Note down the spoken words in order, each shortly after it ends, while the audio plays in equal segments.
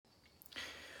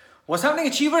What's happening,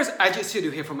 Achievers? Ajit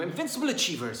Sidhu here from Invincible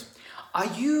Achievers. Are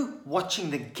you watching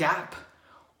the gap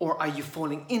or are you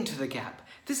falling into the gap?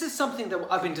 This is something that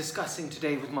I've been discussing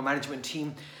today with my management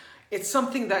team. It's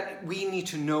something that we need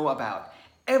to know about.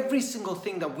 Every single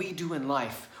thing that we do in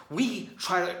life, we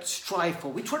try to strive for.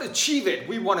 We try to achieve it.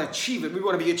 We want to achieve it. We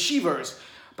want to be achievers.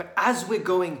 But as we're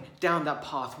going down that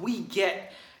path, we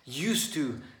get used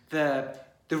to the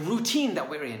routine that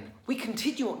we're in. We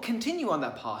continue on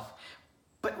that path.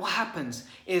 But what happens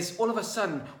is all of a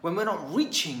sudden, when we're not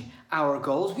reaching our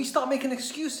goals, we start making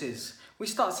excuses. We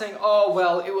start saying, oh,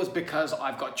 well, it was because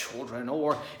I've got children,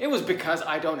 or it was because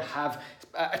I don't have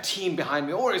a team behind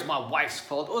me, or it's my wife's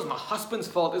fault, or it's my husband's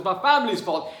fault, it's my family's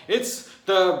fault, it's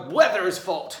the weather's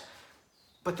fault.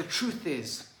 But the truth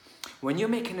is, when you're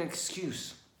making an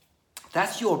excuse,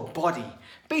 that's your body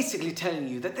basically telling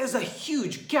you that there's a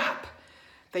huge gap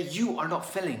that you are not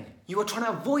filling. You are trying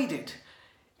to avoid it.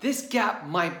 This gap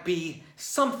might be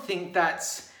something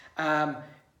that's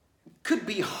could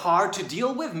be hard to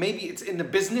deal with. Maybe it's in the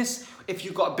business. If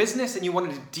you've got a business and you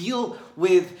wanted to deal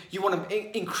with, you want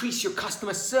to increase your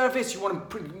customer service, you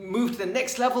want to move to the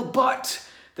next level, but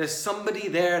there's somebody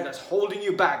there that's holding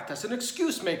you back. That's an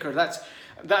excuse maker. That's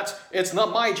it's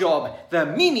not my job. The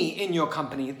Mimi in your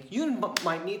company, you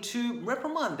might need to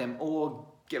reprimand them or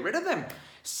get rid of them.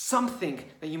 Something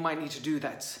that you might need to do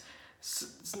that's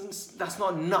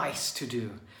not nice to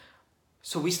do.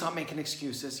 So we start making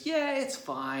excuses. Yeah, it's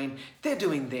fine. They're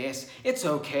doing this. It's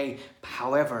okay.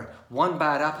 However, one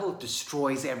bad apple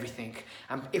destroys everything.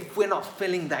 And if we're not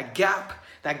filling that gap's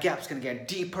going to get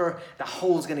deeper. The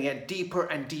hole's going to get deeper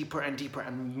and deeper and deeper.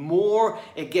 And more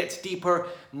it gets deeper,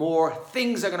 more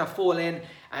things are going to fall in,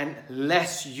 and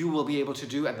less you will be able to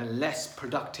do, and the less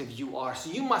productive you are. So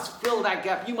you must fill that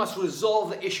gap. You must resolve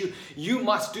the issue. You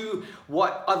must do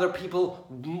what other people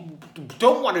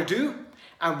don't want to do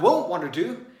and won't want to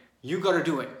do. You got to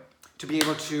do it to be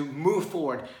able to move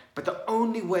forward. But the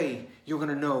only way you're going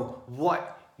to know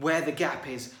where the gap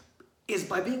is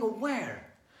by being aware.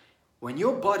 When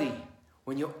your body,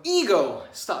 when your ego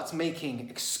starts making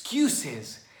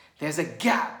excuses, there's a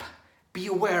gap. Be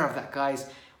aware of that, guys.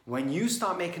 When you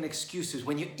start making excuses,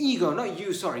 when your ego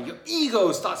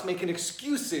starts making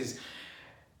excuses,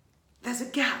 there's a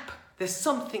gap. There's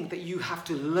something that you have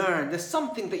to learn. There's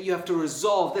something that you have to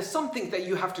resolve. There's something that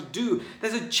you have to do.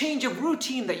 There's a change of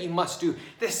routine that you must do.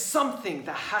 There's something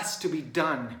that has to be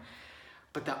done.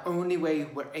 But the only way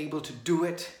we're able to do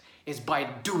it is by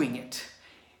doing it.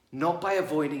 Not by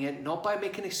avoiding it, not by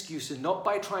making excuses, not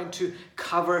by trying to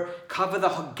cover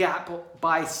the gap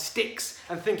by sticks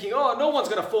and thinking, oh, no one's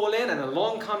going to fall in, and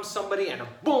along comes somebody and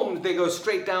boom, they go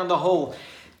straight down the hole.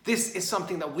 This is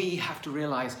something that we have to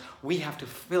realize. We have to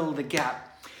fill the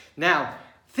gap. Now,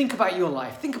 think about your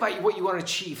life. Think about what you want to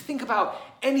achieve. Think about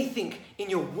anything in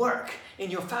your work,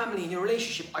 in your family, in your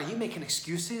relationship. Are you making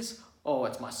excuses? Oh,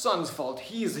 it's my son's fault.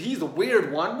 He's the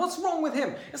weird one. What's wrong with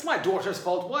him? It's my daughter's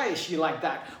fault. Why is she like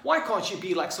that? Why can't she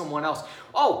be like someone else?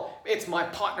 Oh, it's my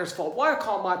partner's fault. Why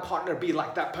can't my partner be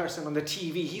like that person on the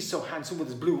TV? He's so handsome with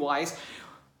his blue eyes.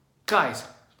 Guys,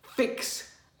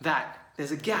 fix that.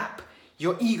 There's a gap.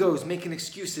 Your ego's making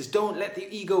excuses. Don't let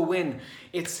the ego win.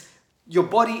 Your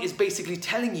body is basically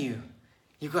telling you,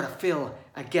 you got to fill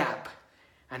a gap.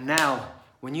 And now,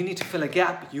 when you need to fill a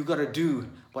gap, you got to do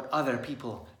what other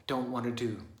people don't want to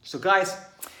do. So guys,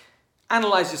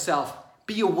 analyze yourself.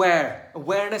 Be aware.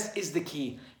 Awareness is the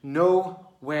key. Know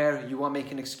where you are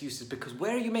making excuses, because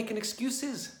where you making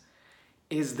excuses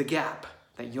is the gap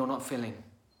that you're not filling.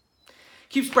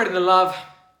 Keep spreading the love.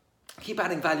 Keep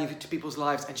adding value to people's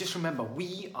lives. And just remember,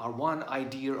 we are one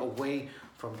idea away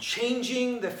from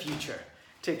changing the future.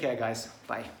 Take care, guys.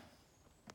 Bye.